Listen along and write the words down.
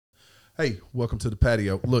Hey, welcome to the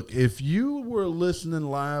patio. Look, if you were listening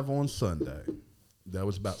live on Sunday, that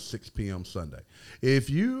was about 6 p.m. Sunday. If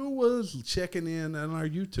you was checking in on our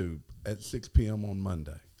YouTube at 6 p.m. on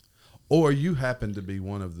Monday, or you happen to be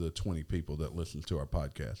one of the 20 people that listens to our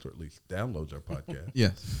podcast, or at least downloads our podcast,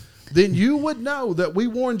 Yes. then you would know that we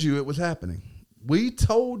warned you it was happening. We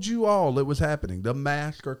told you all it was happening. The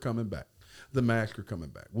masks are coming back. The masks are coming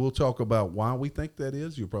back. We'll talk about why we think that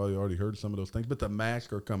is. You probably already heard some of those things, but the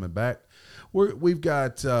masks are coming back. We've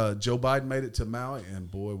got Joe Biden made it to Maui,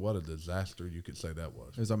 and boy, what a disaster you could say that was.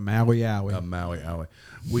 It was a Maui owie. A Maui owie.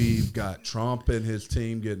 We've got Trump and his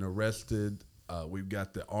team getting arrested. We've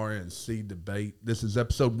got the RNC debate. This is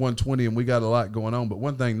episode 120, and we got a lot going on. But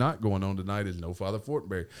one thing not going on tonight is no Father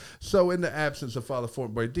Fortenberry. So in the absence of Father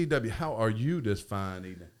Fortenberry, DW, how are you this fine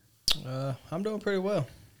evening? I'm doing pretty well.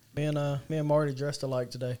 Me and Marty dressed alike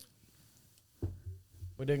today.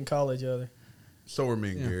 We didn't call each other. So are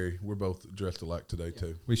me and Gary. We're both dressed alike today,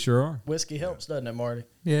 too. We sure are. Whiskey helps, doesn't it, Marty?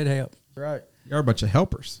 Yeah, it helps. Right. You're a bunch of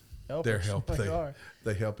helpers. They're help. We are.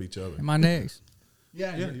 They help each other. Am I next?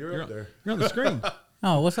 Yeah, you're up there. You're on the screen.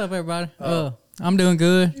 Oh, what's up, everybody? I'm doing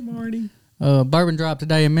good. Hey, Marty. Bourbon dropped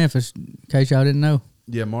today in Memphis, in case y'all didn't know.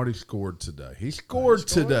 Yeah, Marty scored today. He scored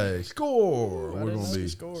today. Score. I We're didn't going know to he be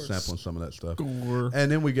scored. sampling some of that stuff. Score.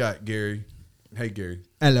 And then we got Gary. Hey, Gary.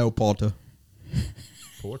 Hello, Porter.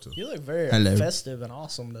 Porter. You look very Hello. festive and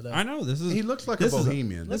awesome today. I know. He looks like a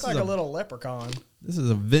bohemian. Look like a little leprechaun. This is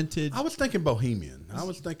a vintage. I was thinking bohemian. I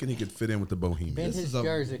was thinking he could fit in with the bohemian. Vintage This is a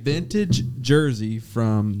jersey. vintage jersey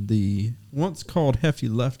from the once called Hefty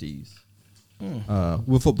Lefties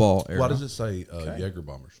wiffle ball era. Why does it say Jaeger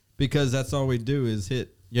Bombers? Because that's all we do is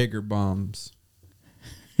hit Jaeger bombs.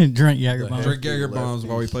 Drink Jaeger The bomb. Drink Jaeger bombs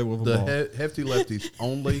while we play wiffle ball. The hefty lefties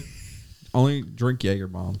only. Only drink Jaeger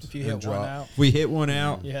bombs. If you hit drop. one out, If we hit one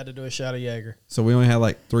out, you had to do a shot of Jaeger. so we only had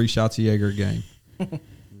like 3 shots of Jaeger a game.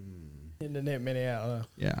 You didn't hit many out, huh?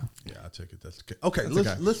 Yeah. Yeah, I take it. That's okay. Okay,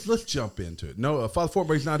 That's let's jump into it. No, Father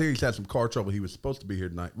Fortenberry's not here. He's had some car trouble. He was supposed to be here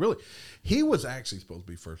tonight. Really, he was actually supposed to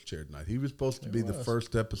be first chair tonight. He was supposed to be the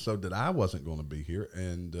first episode that I wasn't going to be here,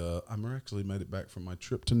 and I miraculously made it back from my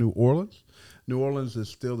trip to New Orleans. New Orleans is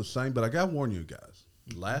still the same, but I got to warn you guys.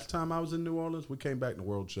 Last time I was in New Orleans, we came back and the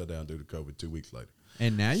world shut down due to COVID 2 weeks later.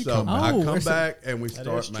 And now you So come back. I Oh, come that's back and we That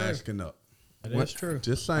start is true. masking up. That is true.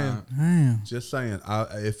 Just saying. Damn. Just saying.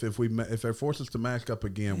 If they force us to mask up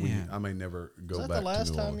again, I may never go Was that back the last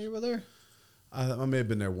to New time Orleans. you were there? I may have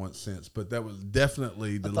been there once since, but that was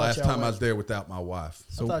definitely the thought last y'all time I went- was there without my wife.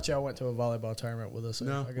 I thought y'all went to a volleyball tournament with us.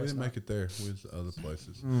 No, I we guess didn't not. make it there. We was other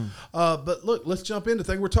places. But look, let's jump into the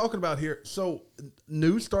thing we're talking about here. So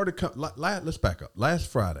news started. Let's back up. Last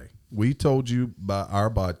Friday, we told you by our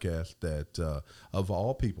podcast that of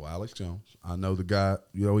all people, Alex Jones. I know the guy.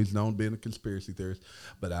 He's known being a conspiracy theorist,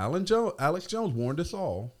 but Alex Jones warned us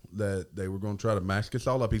all that they were going to try to mask us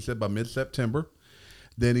all up. He said by mid-September.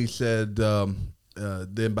 Then he said.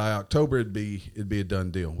 Then by October it'd be a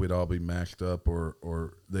done deal. We'd all be masked up,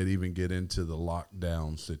 or they'd even get into the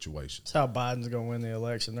lockdown situation. That's how Biden's going to win the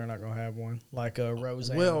election. They're not going to have one like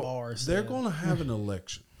Roseanne Well, Barr they're said. going to have an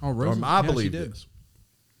election. Oh, Roseanne- I yeah, believe she did. this.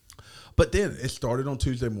 But then it started on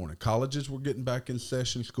Tuesday morning. Colleges were getting back in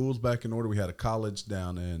session. Schools back in order. We had a college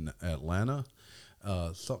down in Atlanta,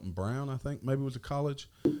 something Brown, I think, maybe it was a college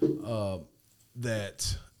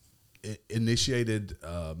that initiated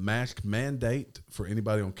a mask mandate for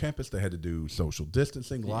anybody on campus. They had to do social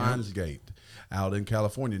distancing. Lionsgate out in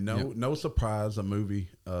California. No surprise, a movie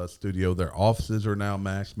studio. Their offices are now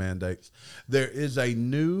mask mandates. There is a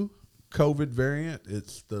new COVID variant.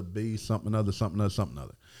 It's the B something other.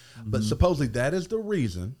 But supposedly that is the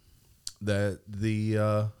reason that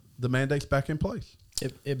the mandate's back in place.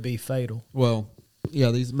 It'd be fatal. Well, yeah,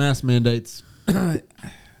 these mask mandates,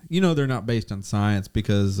 they're not based on science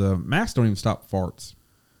because masks don't even stop farts.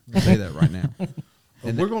 I'll say that right now.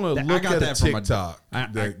 And we're going to I look got at that a from TikTok I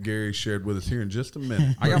that Gary shared with us here in just a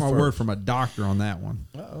minute. I got But my word first- from a doctor on that one.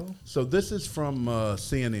 Uh-oh. So this is from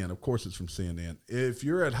CNN. Of course, it's from CNN. If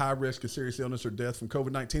you're at high risk of serious illness or death from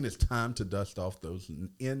COVID-19, it's time to dust off those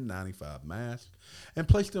N95 masks and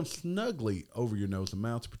place them snugly over your nose and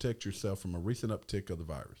mouth to protect yourself from a recent uptick of the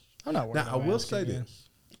virus. I'm not worried Now, about I will masks say again. this.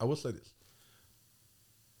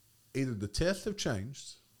 Either the tests have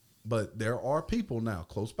changed, but there are people now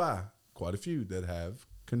close by, quite a few, that have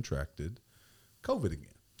contracted COVID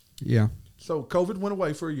again. Yeah. So COVID went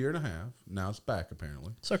away for a year and a half. Now it's back,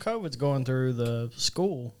 apparently. So COVID's going through the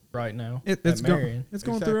school right now. It's at going Marion.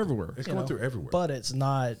 through everywhere. It's You going know, through everywhere. But it's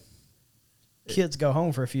not kids go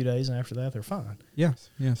home for a few days, and after that, they're fine. Yes.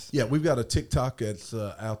 Yeah, we've got a TikTok that's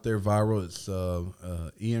out there viral. It's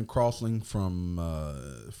Ian Crossling from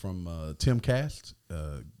Timcast.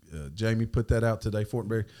 Jamie put that out today. Father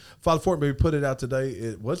Fortenberry put it out today.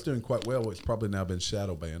 It was doing quite well. It's probably now been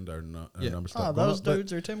shadow banned. Our numbers. Oh, those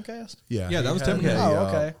dudes are Timcast? Yeah, that was Timcast. Oh,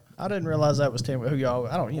 okay. I didn't realize that was Tim. Who y'all?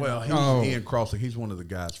 I don't. Well, know. Ian Crossling. He's one of the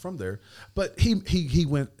guys from there. But he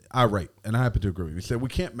went irate, and I happen to agree with him. He said we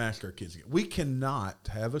can't mask our kids again. We cannot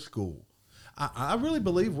have a school. I really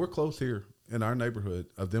believe we're close here in our neighborhood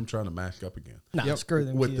of them trying to mask up again. Nah, screw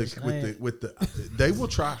them kids. They will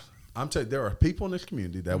try. I'm telling you, there are people in this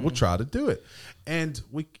community that will try to do it, and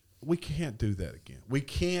we can't do that again. We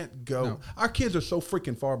can't go. No. Our kids are so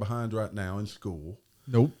freaking far behind right now in school.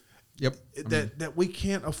 Nope. Yep. That we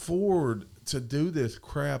can't afford to do this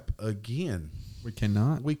crap again. We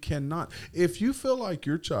cannot. We cannot. If you feel like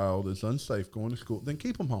your child is unsafe going to school, then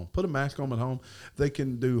keep them home. Put a mask on them at home. They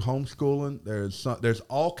can do homeschooling. There's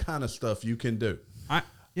all kind of stuff you can do.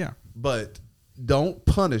 But don't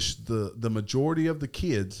punish the majority of the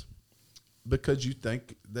kids because you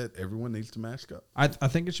think that everyone needs to mask up. I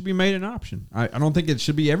think it should be made an option. I don't think it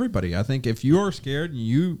should be everybody. I think if you are scared and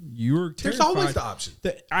you're terrified, there's always the option.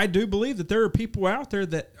 I do believe that there are people out there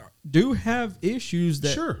that do have issues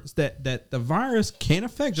that the virus can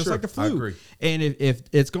affect, just like the flu. I agree. And if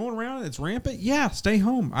it's going around and it's rampant, stay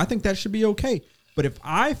home. I think that should be okay. But if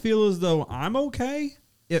I feel as though I'm okay,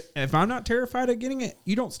 if I'm not terrified of getting it,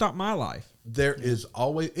 you don't stop my life. There is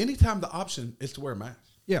always, anytime the option is to wear a mask.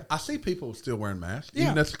 Yeah. I see people still wearing masks,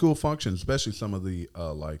 even at school functions, especially some of the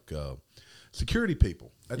security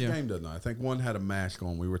people at the game tonight. I think one had a mask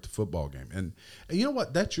on. We were at the football game. And you know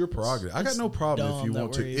what? That's your prerogative. I got no problem if you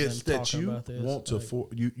want to. It's that you want to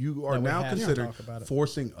you are now considering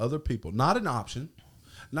forcing other people. Not an option,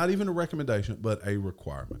 not even a recommendation, but a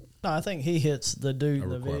requirement. No, I think he hits the dude in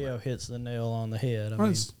the video hits the nail on the head. I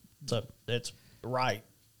mean, it's right.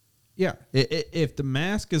 Yeah. If the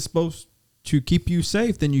mask is supposed to keep you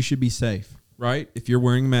safe, then you should be safe, right? If you're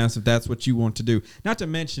wearing a mask, if that's what you want to do. Not to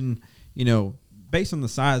mention, based on the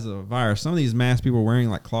size of a virus, some of these masks people are wearing,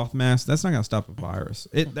 like cloth masks, that's not going to stop a virus.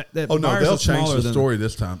 They'll change the story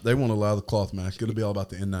this time. They won't allow the cloth mask. It'll be all about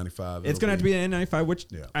the N95. It's going to have to be an N95, which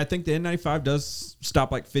I think the N95 does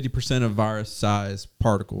stop like 50% of virus size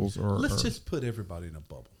particles. Let's just put everybody in a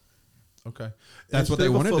bubble. Okay? That's what they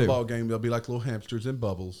want to do. Football game, they'll be like little hamsters in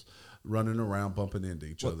bubbles, running around, bumping into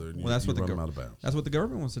each other, and that's what run them out of bounds. That's what the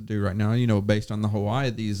government wants to do right now. Based on the Hawaii,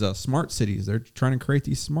 these smart cities, they're trying to create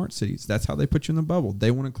these smart cities. That's how they put you in the bubble.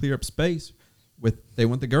 They want to clear up space. They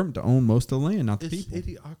want the government to own most of the land, not the people. It's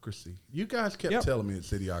idiocracy. You guys kept telling me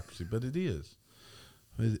it's idiocracy, but it is.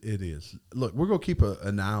 It is. Look, we're going to keep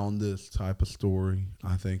an eye on this type of story.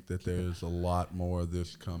 I think that there's a lot more of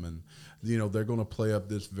this coming. They're going to play up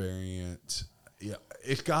this variant. Yeah,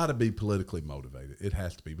 it's got to be politically motivated. It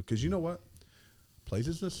has to be, because you know what?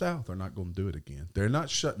 Places in the South are not going to do it again. They're not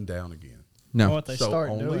shutting down again. No. What they start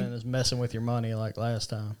doing is messing with your money like last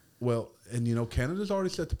time. Well, and Canada's already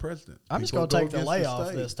set the precedent. I'm just going to take the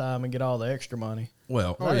layoff this time and get all the extra money.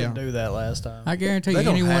 Well, I didn't do that last time. I guarantee you,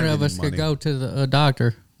 any one of us could go to the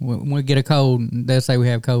doctor when we get a cold. They'll say we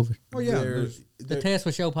have COVID. Oh yeah, the test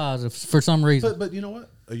will show positive for some reason. But you know what?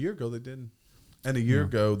 A year ago they didn't. And a year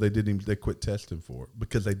ago, they quit testing for it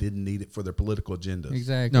because they didn't need it for their political agendas.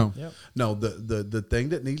 Exactly. No. Yep. No, the thing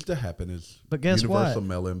that needs to happen is universal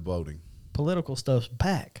mail-in voting. Political stuff's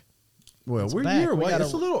back. Well, It's we're back. a year We away. gotta-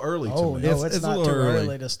 It's a little early to me. No, it's not a too little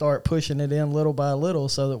early to start pushing it in little by little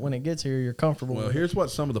so that when it gets here, you're comfortable Well, with here's what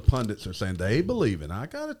some of the pundits are saying. They believe it. I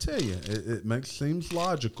got to tell you, it seems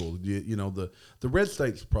logical. The red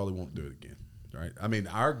states probably won't do it again, right? I mean,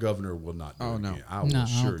 our governor will not do it again. I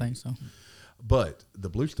don't think so. But the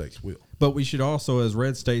blue states will. But we should also, as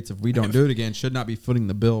red states, if we don't do it again, should not be footing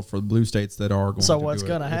the bill for the blue states that are going to do it. So what's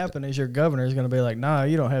going to happen is your governor is going to be like, "No,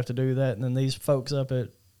 you don't have to do that," and then these folks up at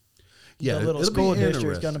the little school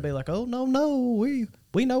district is going to be like, "Oh no,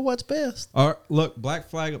 we know what's best." Look, Black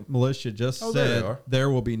Flag Militia just there said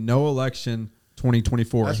there will be no election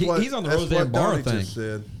 2024. He's on the Roseanne Barr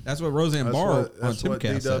thing. That's what Roseanne Barr on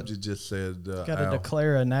Timcast said. DW just said. Got to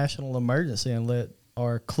declare a national emergency and let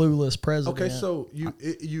our clueless president. Okay, so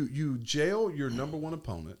you jail your number one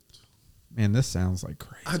opponent. Man, this sounds like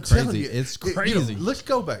crazy. I'm telling you, it's crazy. Let's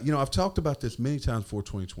go back. I've talked about this many times for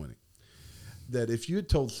 2020. That if you had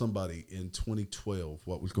told somebody in 2012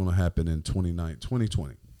 what was going to happen in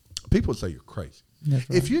 2020, people would say you're crazy. Right.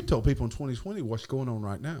 If you told people in 2020 what's going on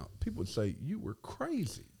right now, people would say you were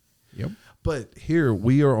crazy. Yep. But here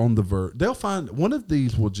we are on the verge. They'll find one of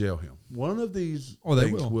these will jail him. One of these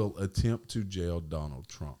things will attempt to jail Donald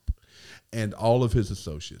Trump. and all of his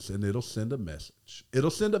associates, and it'll send a message. It'll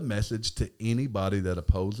send a message to anybody that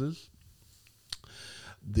opposes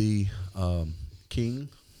the king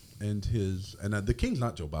and the king's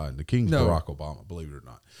not Joe Biden. The king's Barack Obama, believe it or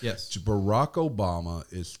not. Yes. Barack Obama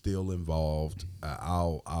is still involved.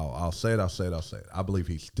 I'll say it. I believe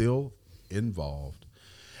he's still involved.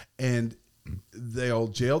 And they'll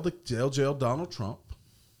jail Donald Trump.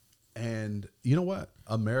 And you know what?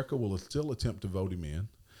 America will still attempt to vote him in.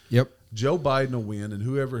 Yep. Joe Biden will win, and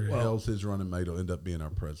whoever hell's his running mate will end up being our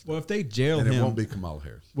president. Well, if they jail him, and it won't be Kamala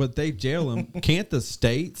Harris. Well, if they jail him, can't the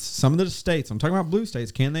states, some of the states, I'm talking about blue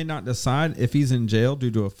states, can they not decide if he's in jail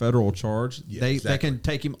due to a federal charge? Yeah, they can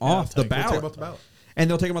take him off the ballot. Take him off the ballot. And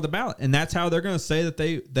they'll take him off the ballot. And that's how they're going to say that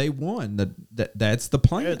they won. That's the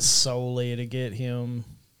plan. It's solely to get him.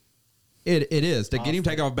 It is. To get him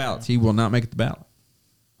taken off ballots. He will not make it the ballot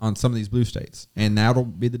on some of these blue states. And that'll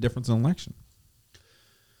be the difference in election.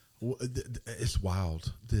 It's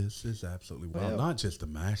wild. This is absolutely wild. Not just the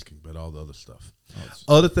masking, but all the other stuff.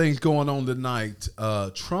 Oh, Other things going on tonight.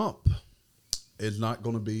 Trump is not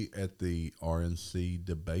going to be at the RNC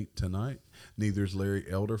debate tonight. Neither is Larry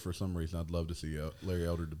Elder. For some reason, I'd love to see Larry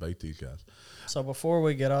Elder debate these guys. So before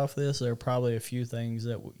we get off this, there are probably a few things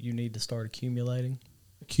that you need to start accumulating.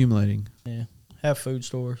 Yeah. Have food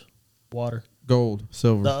stores, water. Gold,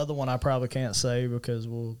 silver. The other one I probably can't say because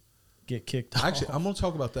we'll get kicked off. Actually, I'm going to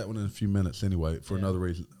talk about that one in a few minutes anyway for another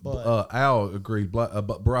reason. But Al agreed.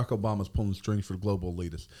 Barack Obama's pulling strings for global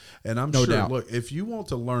elitists. And I'm No sure, doubt. look, if you want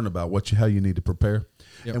to learn about how you need to prepare,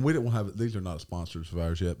 and we don't have, these are not sponsors of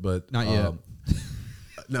ours yet, but. Not yet.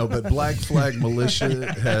 No, but Black Flag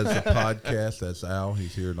Militia has a podcast. That's Al.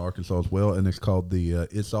 He's here in Arkansas as well. And it's called the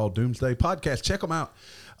It's All Doomsday podcast. Check them out.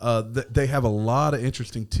 They have a lot of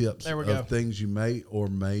interesting tips of things you may or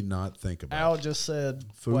may not think about. Al just said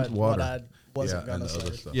food, water, what I wasn't going to say.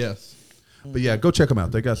 other stuff. Yes. But yeah, go check them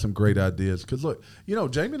out. They got some great ideas. Because look,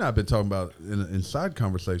 Jamie and I have been talking about in side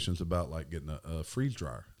conversations about like getting a freeze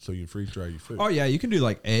dryer so you can freeze dry your food. Oh yeah, you can do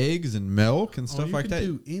like eggs and milk and stuff like that.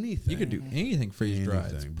 You can do anything. You can do anything freeze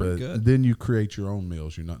dried. It's pretty good. Then you create your own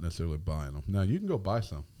meals. You're not necessarily buying them. Now you can go buy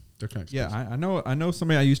some. They're kind of expensive. Yeah, I know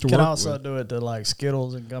somebody I used to You can work also with. do it to like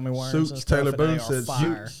Skittles and gummy worms Soups, and stuff. Taylor and Boone they are says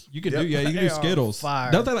fire. You can Yep. do you can They do are Skittles.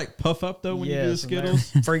 fire. Don't they like puff up though when you do the Yes, and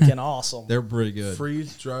Skittles? they're freaking awesome. They're pretty good.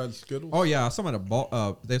 Freeze dried Skittles. Oh yeah, I saw them at a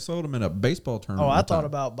ball. They sold them in a baseball tournament. I one thought time.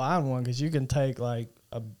 about buying one because you can take like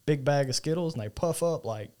a big bag of Skittles and they puff up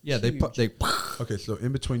like Yeah, huge. they. Okay, so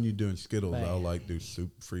in between you doing Skittles, Man. I'll like do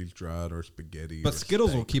soup freeze dried or spaghetti. But or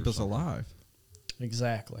Skittles will steak keep or us something. alive.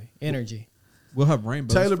 Exactly. Energy. We'll have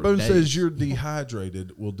rainbows. Taylor for Boone days. says you're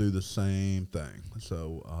dehydrated. We'll do the same thing.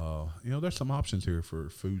 So, there's some options here for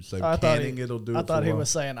food safety. Canning, it'll do. I it thought for he a while. was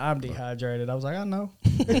saying I'm dehydrated. I was like, I know.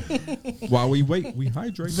 While we wait, we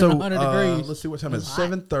hydrate. So 100 degrees. let's see what time it is.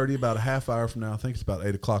 7:30. About a half hour from now, I think it's about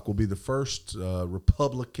 8 o'clock. Will be the first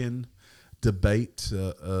Republican debate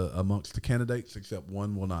amongst the candidates. Except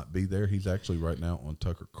one will not be there. He's actually right now on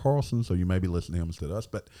Tucker Carlson, so you may be listening to him instead of us.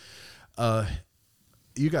 But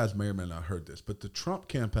you guys may or may not have heard this, but the Trump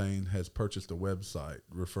campaign has purchased a website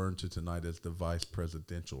referring to tonight as the vice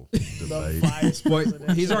presidential debate. Well,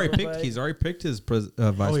 he's already picked his vice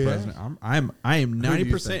president. I am Who do you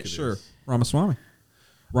 90% think it sure is? Ramaswamy.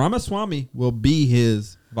 Ramaswamy will be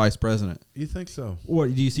his vice president. You think so?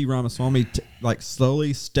 What do you see Ramaswamy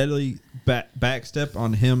slowly, steadily backstep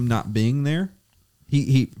on him not being there?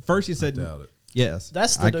 He first he said doubt it. yes.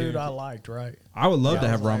 That's the dude guarantee. I liked, right? I would love Yeah, to I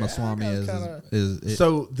have was like, Ramaswamy I as kinda-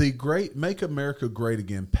 So the great Make America Great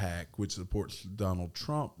Again PAC, which supports Donald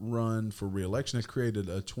Trump run for re-election, has created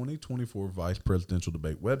a 2024 vice presidential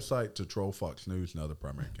debate website to troll Fox News and other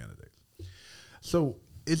primary candidates. So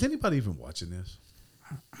is anybody even watching this?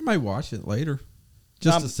 I might watch it later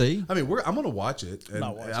just to see. I mean, I'm going to watch it, and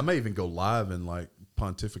Not watching. I may even go live and like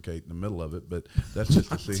pontificate in the middle of it. But that's just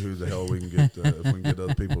to see who the hell we can get if we can get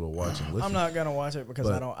other people to watch and listen. I'm not gonna watch it because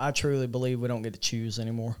But- I truly believe we don't get to choose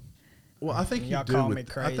anymore. Well, I think you Y'all do. call With, me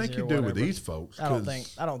I crazy think you or do with whatever. these folks. I don't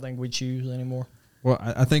 'cause- think we choose anymore. Well,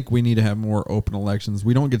 I think we need to have more open elections.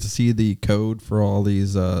 We don't get to see the code for all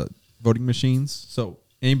these voting machines, so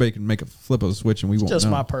anybody can make a flip of a switch and we won't Just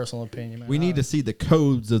know. my personal opinion, man. We need to see the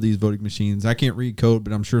codes of these voting machines. I can't read code,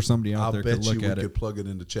 but I'm sure somebody out I'll there bet could you look we at could it. plug it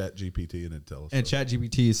into Chat GPT and it tell us. And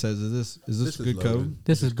ChatGPT says, "Is this This good is code? loaded.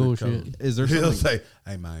 This is good bullshit. code. Is there He'll something?" say,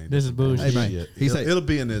 "Hey man, This is bullshit. Hey, man. Shit. He say- It'll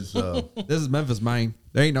be in his." This is Memphis, man.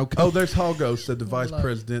 There ain't no code. Oh, there's Hoggo said the vice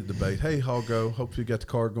president debate. Hey Hoggo, hope you got the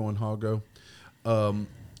car going, Hoggo. Oh,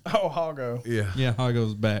 Hoggo. Yeah. Yeah, how it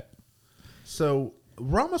goes back. So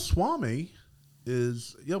Ramaswamy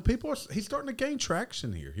is, people are, he's starting to gain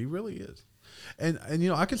traction here. He really is. And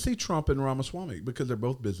I can see Trump and Ramaswamy because they're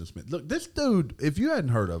both businessmen. Look, this dude, if you hadn't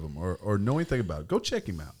heard of him or know anything about it, go check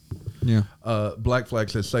him out. Yeah. Black Flag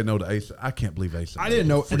says, say no to Asa. I can't believe Asa. I didn't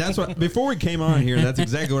know. And that's what, before we came on here, that's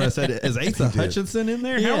exactly what I said. Is Asa Hutchinson in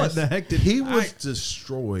there? Yes. How the heck did he was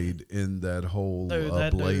destroyed in that whole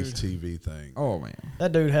Blaze TV thing. Oh, man.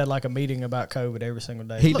 That dude had like a meeting about COVID every single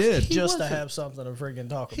day. He did. Just to have something to freaking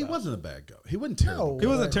talk about. He wasn't a bad guy. He wasn't terrible. He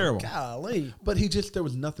wasn't terrible. Golly. But there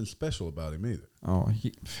was nothing special about him either. Oh,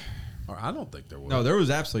 Or I don't think there was. no, there was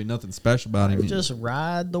absolutely nothing special about him. Just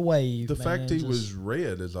ride the wave. The man. fact he was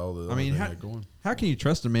red is all the. I mean, how, going. How can you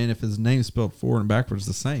trust a man if his name's spelled forward and backwards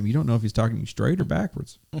the same? You don't know if he's talking to you straight or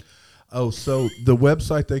backwards. Oh, so the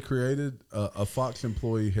website they created, a Fox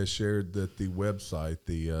employee has shared that the website,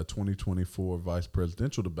 the 2024 vice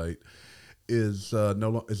presidential debate, is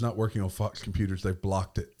not working on Fox computers. They've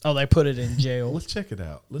blocked it. Oh, they put it in jail. Let's check it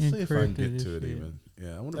out. Let's see if I can get to it even.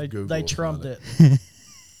 Yeah, I wonder if Google. They trumped it.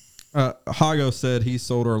 Hago said he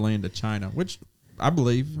sold our land to China, which I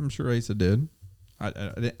believe. I'm sure Asa did. I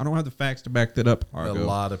don't have the facts to back that up. A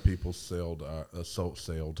lot of people sold our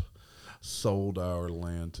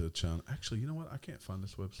land to China. Actually, you know what? I can't find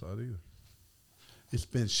this website either. It's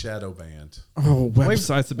been shadow banned. Oh,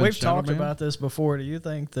 websites have been We've shadow talked banned? about this before. Do you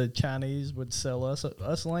think the Chinese would sell us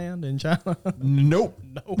land in China? Nope.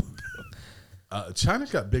 Nope.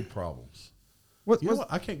 China's got big problems. You know what?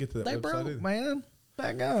 I can't get to that They website broke, either. man.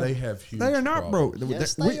 Back up. They have huge. They are not problems. broke.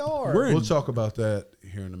 Yes, they are. We'll talk about that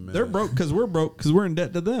here in a minute. They're broke because we're in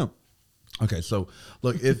debt to them. Okay, so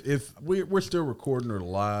look, if we're still recording or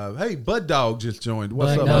live, hey, Bud Dog just joined.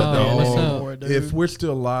 What's Bud up, Dog, Bud Dog? what's up? If we're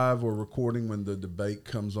still live or recording when the debate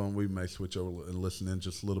comes on, we may switch over and listen in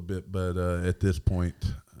just a little bit. But at this point,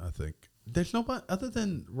 I think there's nobody other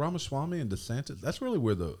than Ramaswamy and DeSantis. That's really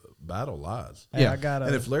where the battle lies. Hey, Yeah.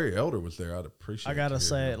 And if Larry Elder was there, I'd appreciate. I gotta to hear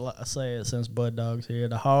say him. it since Bud Dog's here.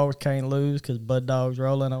 The Hogs can't lose because Bud Dog's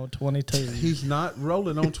rolling on 22. He's not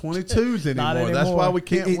rolling on 22s anymore. Not That's anymore. why we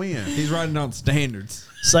can't win. He's riding on standards.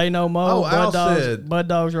 Say no more. Oh, Al said- Bud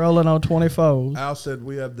Dog's rolling on 24s. Al said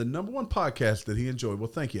we have the number one podcast that he enjoyed. Well,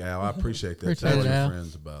 thank you, Al. I appreciate that. Appreciate Tell it, your Al.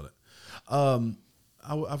 friends about it.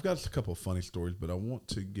 I've got a couple of funny stories, but I want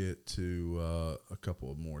to get to a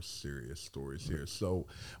couple of more serious stories here. So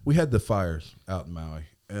we had the fires out in Maui.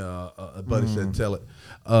 A buddy said, tell it.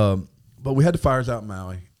 But we had the fires out in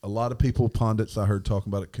Maui. A lot of people, pundits I heard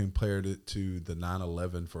talking about it, compared it to the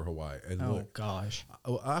 9/11 for Hawaii. And Oh look, gosh.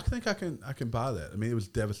 I think I can buy that. I mean, it was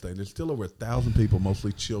devastating. There's still over 1,000 people,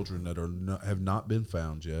 mostly children, that have not been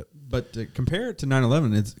found yet. But to compare it to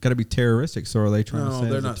 9/11, it's got to be terroristic. So are they trying to say?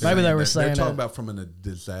 they're it's a not. Maybe they were that. saying they're talking that- about from a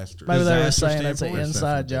disaster. Maybe they were Disaster saying it's an standpoint?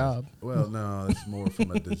 inside job. Well, no, it's more from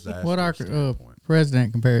a disaster. What our standpoint.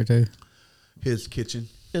 president compared to? His kitchen.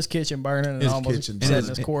 His kitchen burning and His almost kitchen setting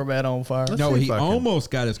burning. his Corvette on fire. Let's No, see he if I can- almost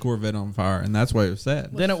got his Corvette on fire, and that's why it was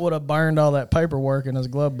sad. Then it would have burned all that paperwork in his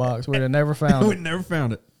glove box. We'd have never found we it. never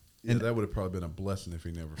found it. Yeah, that would have probably been a blessing if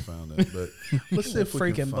he never found it. But let's see if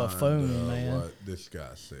we can Freaking find buffoon, man. what this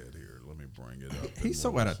guy said here. Let me bring it up. He's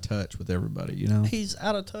so out of touch with everybody, you know. He's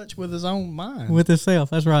out of touch with his own mind. With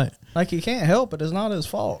himself, that's right. Like he can't help it. It's not his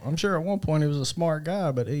fault. I'm sure at one point he was a smart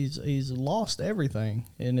guy, but he's lost everything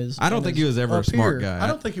in his. I don't in think his he was ever a up smart here. guy. I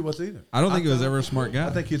don't think he was either. I don't think he was ever a smart guy.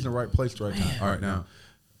 I think he's in the right place, right time. All right, now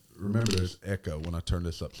remember there's echo when I turn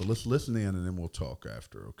this up. So let's listen in and then we'll talk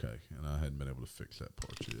after, okay? And I hadn't been able to fix that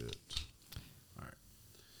part yet. All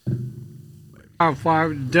right.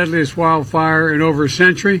 Wildfire, deadliest wildfire in over a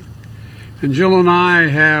century. And Jill and I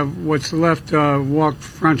have what's left, walk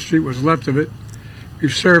Front Street, what's left of it.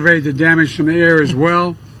 We've surveyed the damage from the air as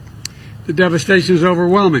well. The devastation is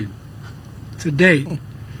overwhelming. To date,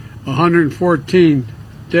 114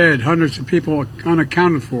 dead, hundreds of people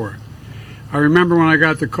unaccounted for. I remember when I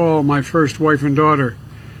got the call, my first wife and daughter,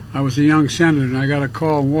 I was a young senator, and I got a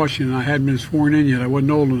call in Washington. I hadn't been sworn in yet. I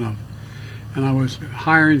wasn't old enough. And I was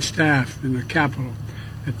hiring staff in the Capitol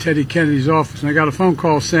at Teddy Kennedy's office. And I got a phone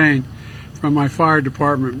call saying from my fire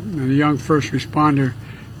department, and a young first responder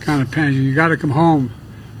kind of panicked, "You got to come home.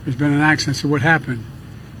 There's been an accident." I said, "What happened?"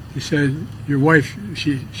 He said, "Your wife,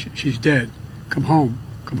 she's dead. Come home.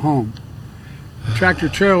 Come home." The tractor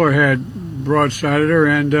trailer had broadsided her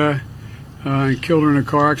and killed her in a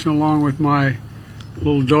car accident along with my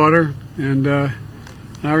little daughter. And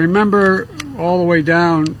I remember all the way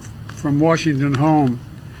down from Washington home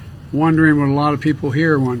wondering what a lot of people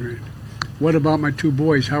here are wondering. What about my two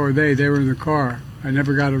boys? How are they? They were in the car. I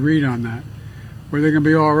never got a read on that. Were they going to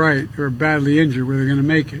be all right? They were badly injured. Were they going to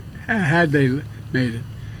make it? Had they made it?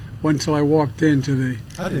 Wasn't until I walked into the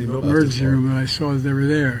emergency room that I saw that they were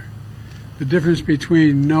there. The difference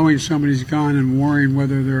between knowing somebody's gone and worrying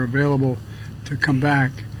whether they're available to come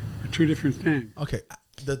back are two different things. Okay.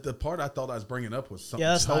 The part I thought I was bringing up was something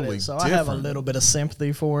that's totally not it. So different. I have a little bit of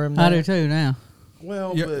sympathy for him. I there. do too now.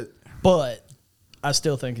 Well, Yeah. But I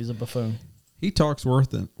still think he's a buffoon. He talks worse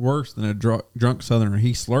than a drunk Southerner.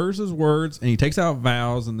 He slurs his words and he takes out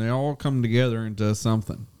vowels, and they all come together into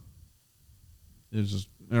something. It's just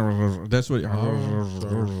that's what.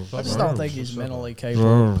 I just don't think he's mentally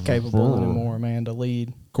capable anymore, man, to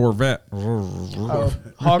lead. Corvette.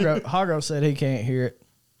 Hago said he can't hear it.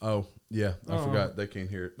 Oh, yeah. I forgot. They can't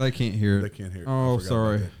hear it. They can't hear it. They can't hear it. Oh, I forgot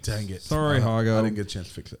sorry. about that. Dang it. Sorry, Hago. I didn't get a chance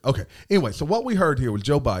to fix it. Okay. Anyway, so what we heard here was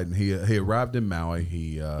Joe Biden. He arrived in Maui.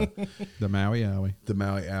 The Maui Owie. The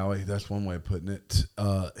Maui Owie. That's one way of putting it.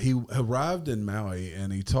 He arrived in Maui,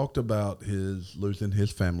 and he talked about his losing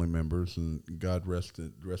his family members, and God rest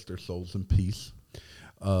their souls in peace.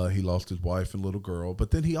 He lost his wife and little girl, but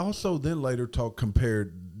then he also later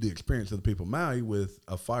compared the experience of the people of Maui with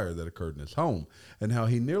a fire that occurred in his home, and how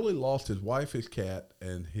he nearly lost his wife, his cat,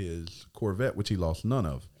 and his Corvette, which he lost none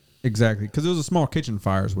of. Exactly, because it was a small kitchen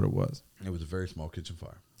fire is what it was. It was a very small kitchen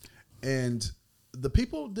fire. And the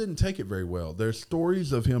people didn't take it very well. There's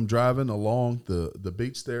stories of him driving along the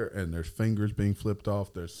beach there, and there's fingers being flipped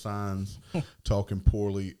off. There's signs talking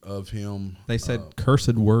poorly of him. They said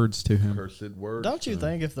cursed words to him. Cursed words. Don't you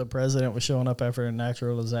think if the president was showing up after a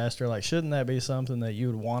natural disaster, like, shouldn't that be something that you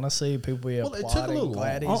would want to see? People be applauding,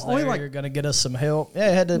 glad he's there, you're going to get us some help.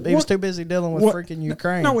 Yeah, he was too busy dealing with freaking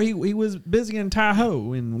Ukraine. No, he was busy in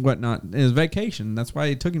Tahoe and whatnot. In his vacation. That's why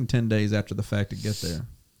it took him 10 days after the fact to get there.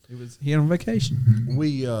 He on vacation.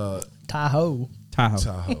 We Tahoe.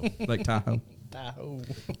 Like Tahoe. Tahoe.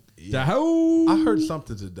 Yeah. Tahoe. I heard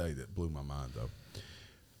something today that blew my mind, though.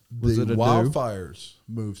 Was The it a wildfires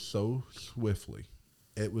moved so swiftly.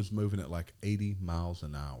 It was moving at like 80 miles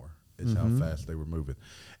an hour is how fast they were moving.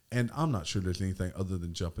 And I'm not sure there's anything other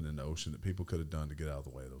than jumping in the ocean that people could have done to get out of the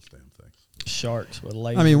way of those damn things. Sharks with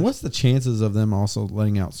lasers. I mean, what's the chances of them also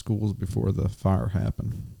letting out schools before the fire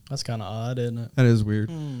happened? That's kind of odd, isn't it? That is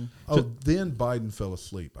weird. Oh, then Biden fell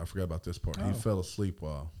asleep. I forgot about this part. He fell asleep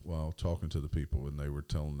while talking to the people, and they were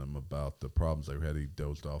telling them about the problems they had. He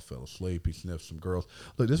dozed off, fell asleep. He sniffed some girls.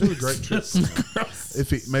 Look, this was a great trip.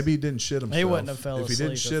 If maybe he didn't shit himself. He wouldn't have fell asleep. If he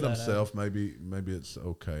didn't shit that himself, maybe it's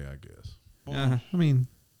okay, I guess. Yeah, I mean,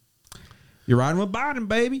 you're riding with Biden,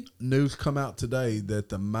 baby. News come out today that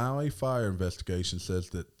the Maui fire investigation says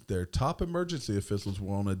that their top emergency officials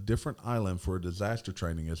were on a different island for a disaster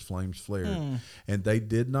training as flames flared, and they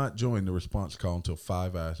did not join the response call until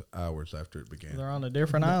 5 hours after it began. They're on a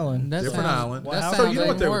different island. Different island. Wow. So you know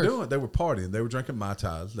what they were doing? They were partying. They were drinking Mai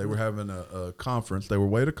Tais. They were having a conference. They were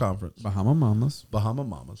away at a conference. Bahama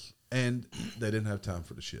Mamas. And they didn't have time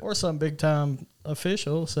for the shit. Or some big time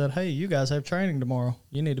official said, "Hey, you guys have training tomorrow.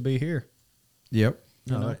 You need to be here." Yep.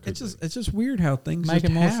 No, It's just weird how things Making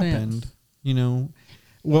just more happened. sense. You know,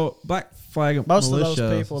 well, Black Flag Most militia, of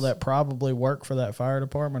those people that probably work for that fire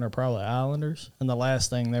department are probably islanders, and the last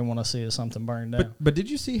thing they want to see is something burned down. But did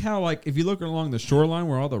you see how, like, if you look along the shoreline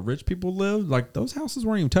where all the rich people lived, like, those houses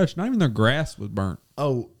weren't even touched. Not even their grass was burnt.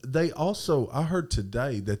 Oh, they also, I heard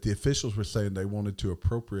today that the officials were saying they wanted to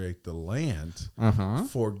appropriate the land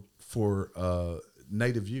for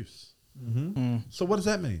native use. So what does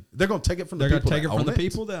that mean? They're going to take it from the They're people going to take it from the own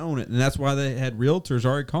people that own it. And that's why they had realtors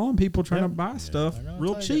already calling people trying to buy stuff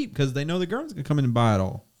real cheap because they know the government's going to come in and buy it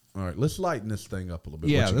all. All right, let's lighten this thing up a little bit.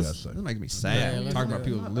 Yeah, what you guys this say? makes me sad. Yeah, Talking about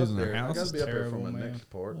people losing their I got houses. to be up there for terrible, my man. next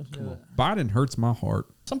part. Come on. Biden hurts my heart.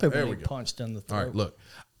 Some people There we get go. punched in the throat. All right, look.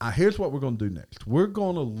 Here's what we're going to do next. We're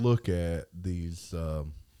going to look at these I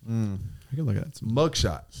can look at that.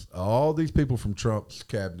 mugshots. All these people from Trump's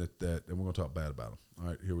cabinet and we're going to talk bad about them. All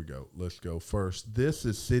right, here we go. Let's go first. This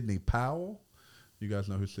is Sidney Powell. You guys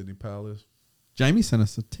know who Sidney Powell is? Jamie sent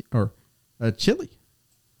us a chili.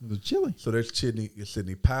 It was a chili. So there's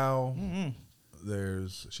Sidney Powell.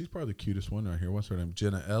 She's probably the cutest one right here. What's her name?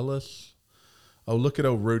 Jenna Ellis. Oh, look at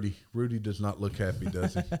old Rudy. Rudy does not look happy,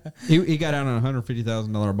 does he? He got out on a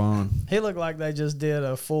 $150,000 bond. He looked like they just did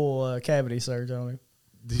a full cavity search on him.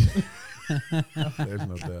 There's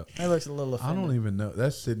no doubt. He looks a little I offended. don't even know.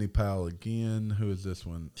 That's Sidney Powell again. Who is this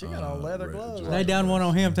one? She got on leather gloves. They done one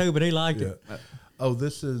on him too, but he liked it. Oh,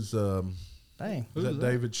 this is Dang. is that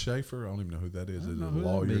David Schaefer? I don't even know who that is. Is it a who that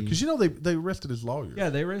lawyer? be. Because you know they arrested his lawyer. Yeah,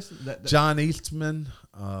 they arrested that. John Eastman,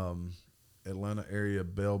 Atlanta area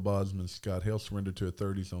bail bondsman Scott Hill surrendered to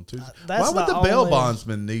authorities on Tuesday. That's Why would the the bail only-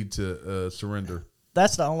 bondsman need to surrender?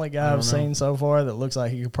 That's the only guy I've seen so far that looks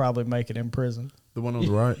like he could probably make it in prison. The one on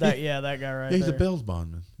the right. That guy right Yeah, he's there. a bail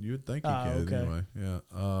bondsman. You would think he Oh, could okay. anyway.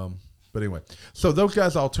 Yeah. But anyway, so those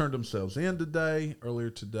guys all turned themselves in earlier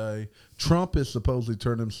today. Trump is supposedly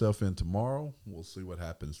turning himself in tomorrow. We'll see what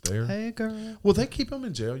happens there. Hey, girl. Will they keep him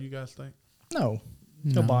in jail, you guys think? No.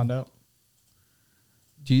 He'll bond out.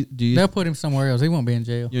 Do you They'll put him somewhere else. He won't be in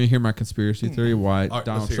jail. You hear my conspiracy theory why right,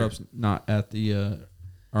 Donald Trump's not at the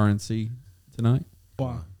RNC tonight?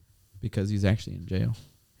 Why? Because he's actually in jail.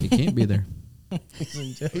 He can't be there. He's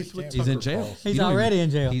in jail. He's in jail. He's already in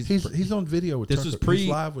jail. He's on video with This Tucker. was He's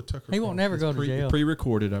live with Tucker. He won't never go to jail.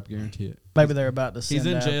 Pre-recorded, I guarantee it. Maybe they're about to He's send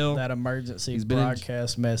in out jail. that emergency He's been in-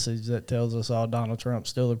 broadcast message that tells us all Donald Trump's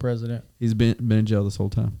still the president. He's been in jail this whole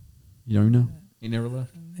time. You don't even know. He never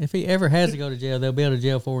left. If he ever has to go to jail, they'll be able to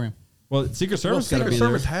jail for him. Well, Secret Service got to be Secret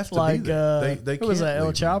Service there. has to Like, be there. They who was can't that, El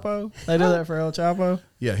leave him. Chapo? They do that for El Chapo?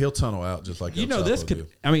 Yeah, he'll tunnel out just like You El know, Chapo this could. did.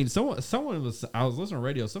 I mean, someone was. I was listening to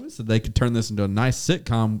radio. Somebody said they could turn this into a nice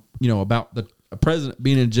sitcom. About a president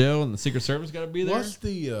being in jail and the Secret Service got to be there. What's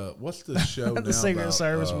the show now The Secret about,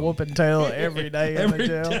 Service whooping tail every day in the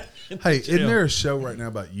jail. Hey, isn't there a show right now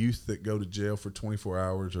about youth that go to jail for 24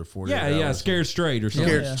 hours or 48 hours? Yeah, Scared Straight or something.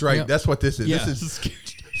 Scared Yeah. Straight. Yep. That's what this is. Yeah. This is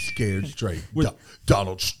Scared Straight.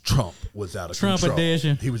 Donald Trump was out of Trump control.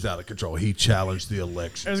 edition. He was out of control. He challenged the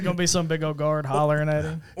election. There's going to be some big old guard hollering at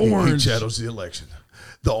him. He challenged the election.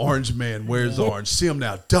 The orange man wears orange. See him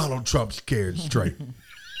now. Donald Trump Scared Straight.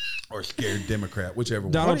 Or Scared Democrat, whichever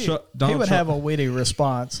one. Donald He would have a witty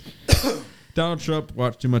response. Donald Trump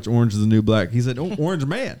watched too much Orange is the New Black. He said, "Oh, Orange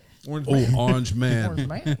Man." Orange Man. Orange man. Orange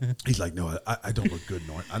man. He's like, no, I don't look good in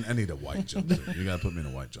orange. I need a white jumpsuit. You got to put me in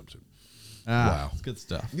a white jumpsuit. Wow, Wow. it's good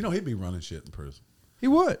stuff. You know, he'd be running shit in prison. He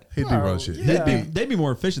would. He'd be running shit. yeah. They'd be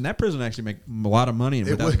more efficient. That prison actually make a lot of money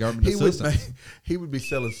without the government assistance. He would be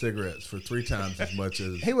selling cigarettes for 3 times as much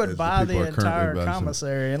as He would as buy people the are currently entire buying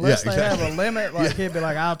commissary. Unless Yeah, they have exactly. a limit, like he'd be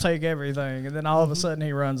like, I'll take everything. And then all of a sudden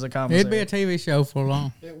he runs the commissary. It'd be a TV show for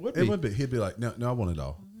long. It would It would be. He'd be like, no, I want it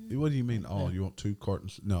all. What do you mean all? You want 2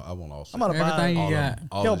 cartons? No, I want all 6. I'm going to buy Everything all you of got. them.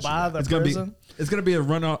 All He'll that you buy got. the It's gonna prison. it's gonna be a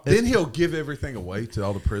runoff. Then he'll give everything away to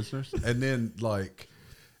all the prisoners, and then like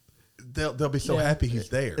they'll be so happy he's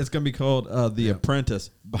there. It's gonna be called The Apprentice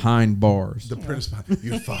Behind Bars. The prince,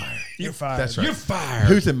 you're fired. You're fired. That's right. You're fired.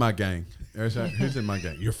 Who's in my gang? Who's in my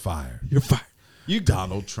gang? You're fired. You're fired. You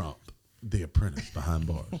Donald Trump, the apprentice behind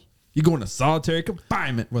bars. You're going to solitary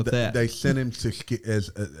confinement with that. They sent him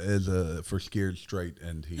to for Scared Straight,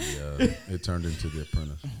 and he it turned into the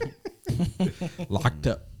apprentice. Locked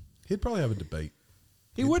up. He'd probably have a debate.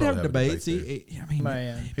 He He'd would probably have debates. there. I mean,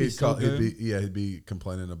 Man. he'd be so good. He'd be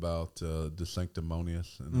complaining about the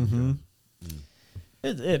sanctimonious. And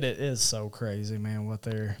It is so crazy, man, what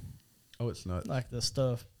they're oh, it's not. like the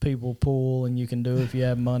stuff people pull and you can do if you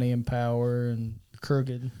have money and power and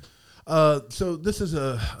crooked. So this is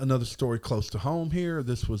another story close to home here.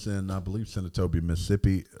 This was in, I believe, Senatobia,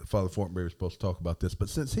 Mississippi. Father Fortenberry was supposed to talk about this, but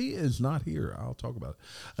since he is not here, I'll talk about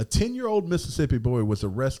it. A 10-year-old Mississippi boy was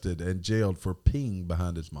arrested and jailed for peeing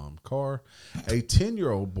behind his mom's car. A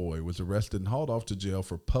 10-year-old boy was arrested and hauled off to jail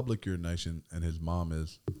for public urination, and his mom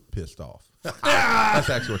is pissed off. That's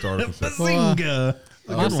actually what the article says. Bazinga.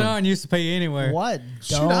 My son used to pee anywhere. What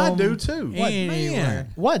Should dumb, I do too? Anywhere.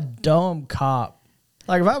 What dumb cop.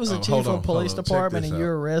 Like if I was the Oh, chief hold of on, police hold on. Check department this and you out.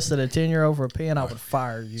 arrested a 10-year-old for peeing, I would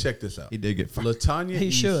fire you. Check this out. He did get fired. Latanya He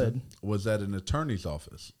Eason should. was at an attorney's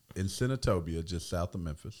office in Senatobia, just south of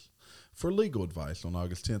Memphis, for legal advice on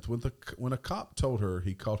August 10th when a cop told her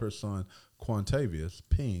he caught her son, Quantavius,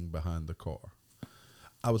 peeing behind the car.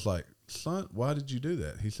 I was like, son, why did you do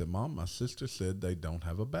that? He said, Mom, my sister said they don't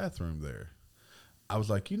have a bathroom there. I was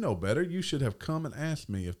like, you know better. You should have come and asked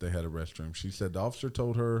me if they had a restroom. She said the officer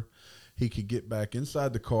told her he could get back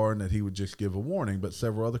inside the car and that he would just give a warning, but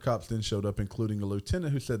several other cops then showed up, including a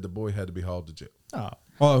lieutenant who said the boy had to be hauled to jail. Oh,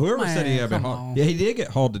 Well, whoever Man, said he had been come hauled, on. yeah, he did get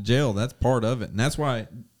hauled to jail. That's part of it, and that's why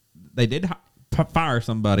they did fire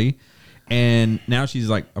somebody. And now she's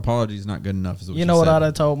like, apologies not good enough. Is what you she know what said. I'd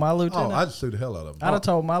have told my Oh, lieutenant? I'd sue the hell out of him. I'd have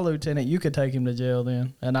told my lieutenant you could take him to jail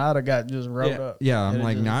then, and I'd have got just wrote up. Yeah, I'm It'd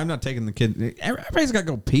like, just- no, I'm not taking the kid. Everybody's got to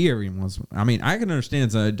go pee every once. I mean, I can understand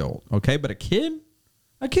it's an adult, okay, but a kid,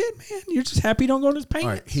 man, you're just happy you don't go in his pants.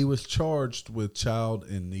 All right, he was charged with child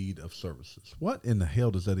in need of services. What in the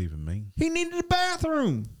hell does that even mean? He needed a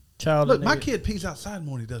bathroom, Child Look, in my need. kid pees outside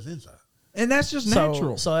more than he does inside. and that's just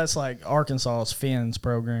natural. So that's like Arkansas's FINS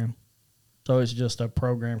program. So it's just a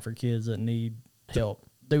program for kids that need help.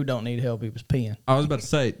 Dude don't need help. He was peeing. I was about to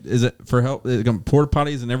say, is it for help? Is it gonna porta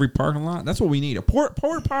potties in every parking lot? That's what we need. A porta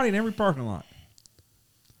potty in every parking lot.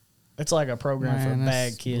 It's like a program Man, for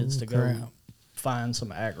that's bad kids to crap. go find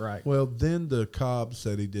some act right. Well, then the cop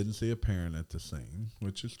said he didn't see a parent at the scene,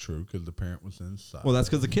 which is true because the parent was inside. Well, that's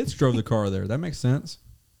because the kids drove the car there. That makes sense.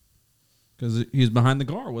 because he was behind the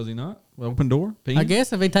car, was he not? Open door. Peeing? I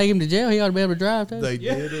guess if they take him to jail, he ought to be able to drive too. They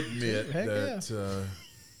did admit that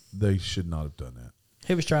they should not have done that.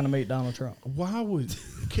 He was trying to meet Donald Trump. Why would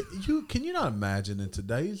can you not imagine in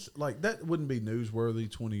today's that wouldn't be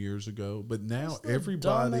newsworthy 20 years ago, but now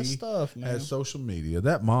everybody has social media.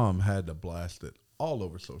 That mom had to blast it all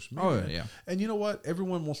over social media. Oh yeah. And you know what?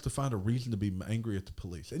 Everyone wants to find a reason to be angry at the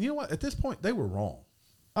police. And you know what? At this point, they were wrong.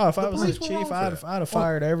 Oh, if I was the chief, I'd have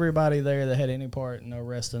fired everybody there that had any part in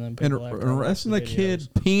arresting them people. And arresting the kid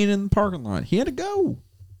peeing in the parking lot. He had to go.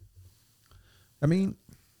 I mean,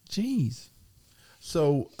 jeez.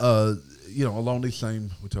 So, along these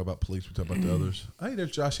same, we talk about police, we talk about the others. Hey,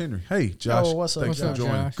 there's Josh Henry. Hey, Josh. Oh, what's up? Thanks for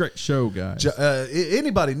joining. Josh? Great show, guys.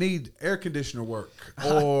 Anybody need air conditioner work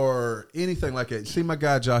or anything like that? See my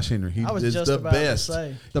guy, Josh Henry. He is the best.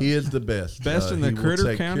 He is the best. Best in the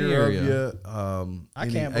Critter County area. I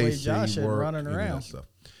can't believe Josh is running around.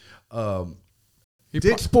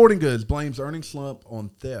 Dick's Sporting Goods blames earnings slump on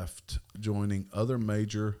theft, joining other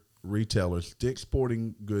major retailers. Dick's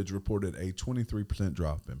Sporting Goods reported a 23%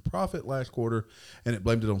 drop in profit last quarter, and it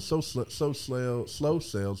blamed it on slow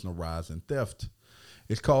sales and a rise in theft.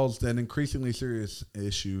 It's caused an increasingly serious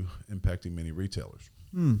issue impacting many retailers.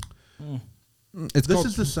 This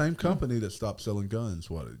is the same company that stopped selling guns,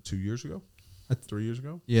 2 years ago? 3 years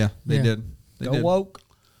ago? Yeah, they did. They Go did. woke.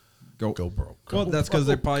 Go broke. Well, that's because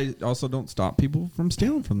they probably also don't stop people from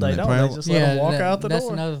stealing from them. They don't. They just let them walk out the door. That's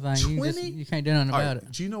another thing. You can't do nothing about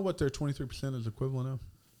it. Do you know what their 23% is equivalent of?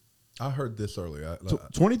 I heard this earlier.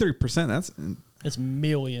 23%. That's it's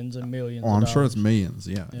millions and millions. I'm sure it's millions.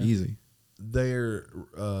 Yeah, easy. They're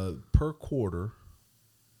per quarter.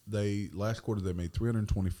 Last quarter they made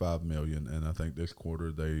 $325 million, and I think this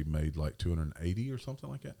quarter they made like $280 or something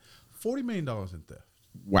like that. $40 million in theft.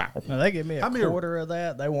 Wow. Now they give me a quarter of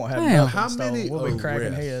that, they won't have nothing. How many we'll be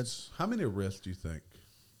cracking heads. How many arrests do you think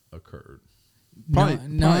occurred?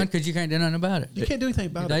 None, because you can't do nothing about it. You can't do anything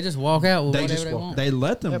about it. They just walk out with whatever they want. They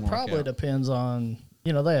let them It walk probably out. depends on,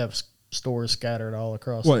 they have stores scattered all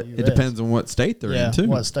across the U.S. It depends on what state they're in, too.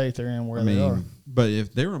 what state they're in, where they are. But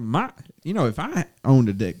if they were if I owned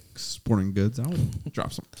a Dick's Sporting Goods, I would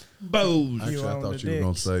drop some bows. Actually, I thought you were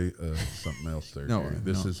going to say something else there. No,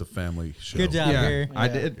 this is a family show. Good job, Gary. I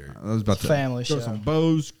did. I was about to family throw show. some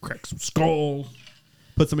bows, crack some skulls,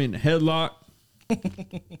 put some in the headlock.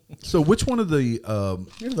 So which one of the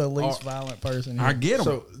You're the least violent person here. I get them.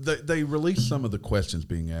 So they released some of the questions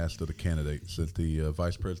being asked of the candidates at the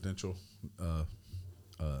vice presidential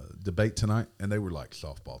debate tonight, and they were like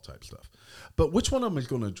softball type stuff. But which one of them is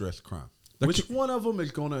going to address crime? Which one of them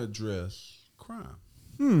is going to address crime?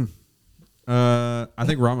 I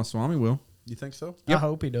think Ramaswamy will. You think so? I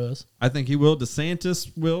hope he does. I think he will.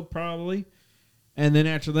 DeSantis will probably. And then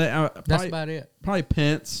after that, That's about it. Probably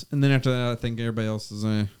Pence. And then after that, I think everybody else is,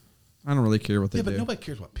 I don't really care what they do. Yeah, but nobody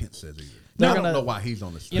cares what Pence says either. They're I don't know why he's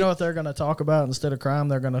on the stage. You know what they're going to talk about instead of crime?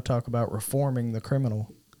 They're going to talk about reforming the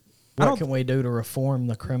criminal. What can we do to reform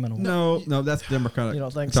the criminal? No, that's Democratic. You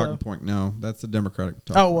don't think talking so? point. No, that's the Democratic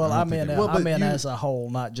talking. Oh, well, I meant as a whole,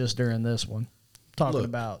 not just during this one. Talking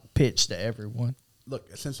about pitch to everyone. Look,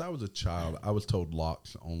 since I was a child, I was told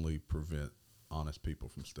locks only prevent honest people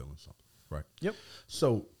from stealing something, right? Yep.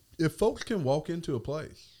 So if folks can walk into a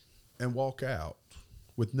place and walk out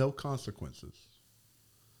with no consequences,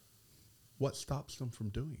 what stops them from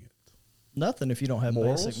doing it? Nothing if you don't have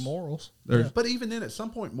basic morals. But even then, at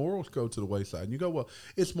some point, morals go to the wayside. And you go, well,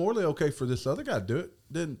 it's morally okay for this other guy to do it.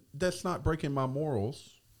 Then that's not breaking my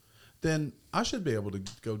morals. Then I should be able to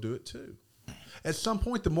go do it too. At some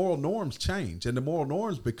point, the moral norms change. And the moral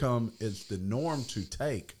norms it's the norm to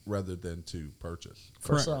take rather than to purchase.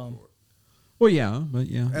 For some. Well, yeah, but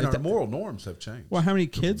yeah. And our moral norms have changed. Well, how many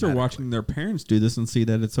kids are watching their parents do this and see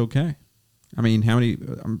that it's okay? I mean,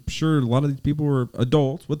 I'm sure a lot of these people were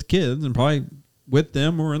adults with the kids and probably with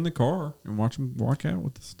them or in the car and watch them walk out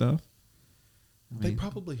with the stuff. They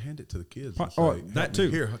probably hand it to the kids. That too.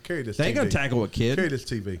 Here, carry this they TV. ain't going to tackle a kid. Carry this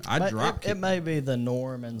TV. It may be the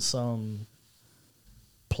norm in some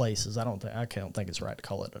places. I don't think it's right to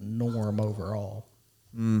call it a norm overall.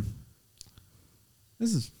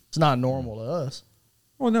 It's not normal to us.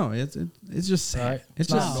 Well, no, it's just sad. Right. It's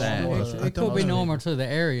just sad. It could be normal to the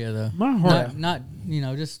area, though. My heart, not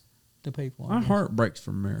just the people. My heart breaks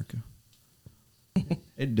for America.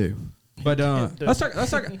 It do. But let's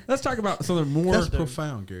talk about something more. That's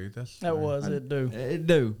profound, Gary. It do. It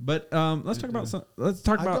do. But let's talk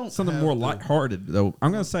about something more lighthearted, though.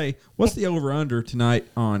 I'm going to say, what's the over under tonight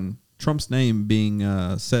on Trump's name being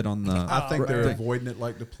said on the? I think they're avoiding it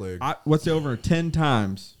like the plague. What's the over 10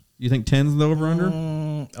 times? You think 10's the over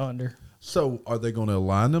under? Under. So are they going to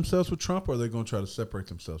align themselves with Trump, or are they going to try to separate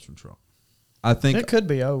themselves from Trump? I think it could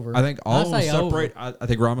be over. I think all will separate. I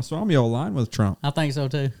think Ramaswamy will align with Trump. I think so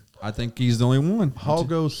too. I think he's the only one.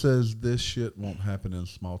 Hago says this shit won't happen in a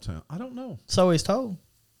small town. I don't know. So he's told.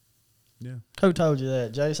 Yeah. Who told you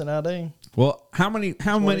that? Jason Aldean? Well, how many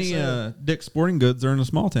Dick's Sporting Goods are in a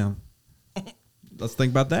small town? Let's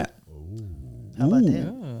think about that. How about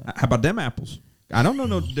that? How about them apples? I don't know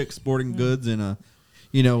no Dick's Sporting Goods in a,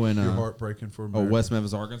 You're heartbreaking for America. West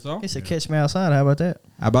Memphis, Arkansas. He said, "Catch me outside." How about that?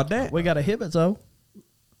 How about that? We got a Hibbets though.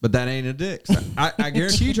 But that ain't a Dick's. I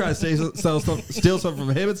guarantee you try to steal something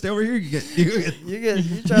from Hibbets. Stay over here. You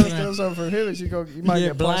try to steal something from Hibbets, you might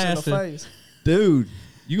get punched in the face. Dude,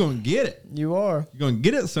 you gonna get it. You are. You're gonna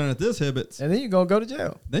get it, son, at this Hibbets. And then you're gonna go to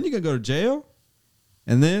jail. Then you're gonna go to jail.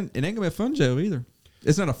 And then it ain't gonna be a fun jail either.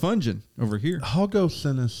 It's not a fungin over here. Hago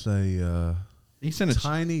sent us he sent a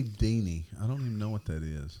tiny deenie. I don't even know what that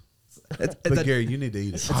is. But Gary, you need to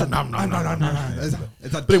eat it.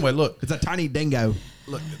 But anyway, look, it's a tiny dingo.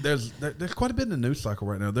 Look, there's quite a bit in the news cycle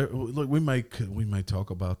right now. Look, we may talk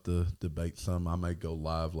about the debate some. I may go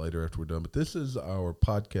live later after we're done. But this is our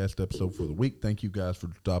podcast episode for the week. Thank you guys for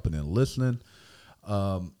stopping and listening.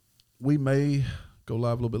 We may go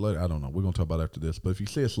live a little bit later. I don't know. We're going to talk about it after this. But if you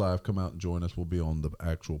see us live, come out and join us. We'll be on the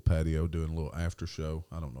actual patio doing a little after show.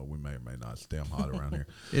 I don't know. We may or may not. It's damn hot around here.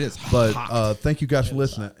 It is but, hot. But thank you guys for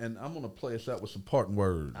listening. And I'm going to play us out with some parting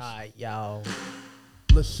words. All right, y'all.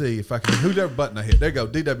 Let's see if I can. Who's ever button I hit? There you go.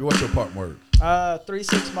 DW, what's your parting word? 3-6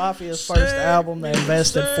 Mafia's first album. They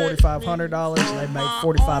invested $4,500. They made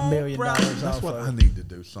 $45 million. That's what I need to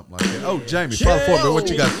do. Something like that. Oh, Jamie, follow forward. What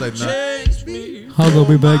you got to say tonight? I'll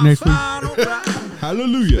be back next week.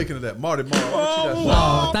 Hallelujah. Speaking of that, Marty Morrow, what you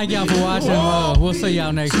got to say? Thank y'all for watching. We'll see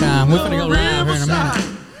y'all next time. We're going to go live here in a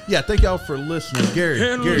minute. Yeah, thank y'all for listening. Gary,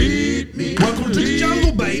 welcome to the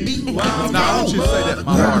jungle, baby. No, I want you to say that.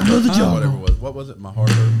 My heart hurts. Whatever it was. What was it? My heart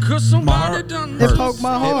hurts. My heart hurts. It poked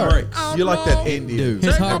my heart. You like that Indian.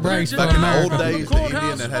 His heart breaks Back for in the old America. days, the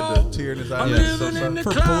Indian that had the tear in his eye. Yes. So sorry.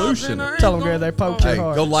 For pollution. Tell them, Gary, they poked your Hey,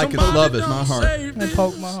 heart. go like it, love it. My heart. They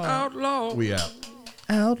poked my heart. We out.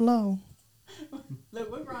 Outlaw.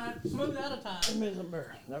 Look, we're running smooth out of time. Give me some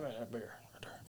beer. Give me that beer.